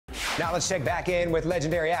Now let's check back in with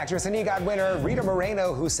legendary actress and EGOT winner Rita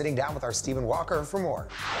Moreno, who's sitting down with our Stephen Walker for more.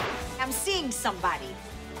 I'm seeing somebody.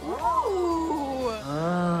 Ooh.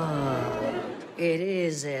 It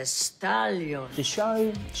is a stallion. The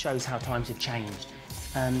show shows how times have changed.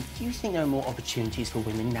 Do you think there are more opportunities for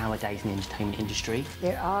women nowadays in the entertainment industry?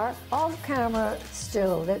 There are. Off camera,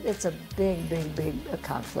 still, it's a big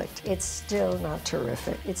conflict. It's still not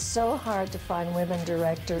terrific. It's so hard to find women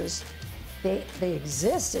directors. They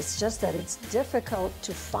exist, it's just that it's difficult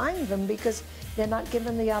to find them because they're not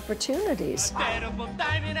given the opportunities.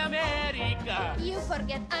 You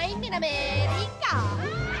forget I'm in America.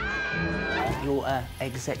 You're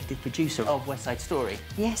executive producer of West Side Story.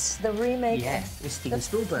 Yes, the remake. Yes, with Steven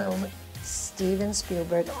Spielberg. Film. Steven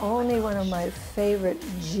Spielberg, only one of my favorite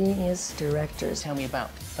genius directors. Tell me about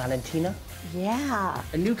Valentina. Yeah.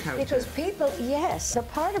 A new character. Because people, yes, the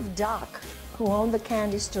part of Doc, who owned the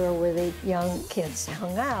candy store where the young kids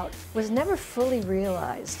hung out, was never fully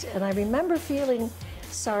realized. And I remember feeling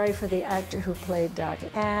sorry for the actor who played Doc.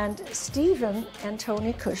 And Stephen and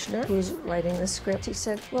Tony Kushner, who's writing the script, he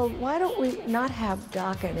said, well, why don't we not have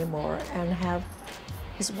Doc anymore and have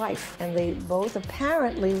his wife? And they both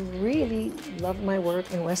apparently really loved my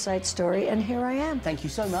work in West Side Story, and here I am. Thank you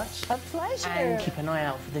so much. A pleasure. And keep an eye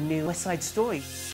out for the new West Side Story.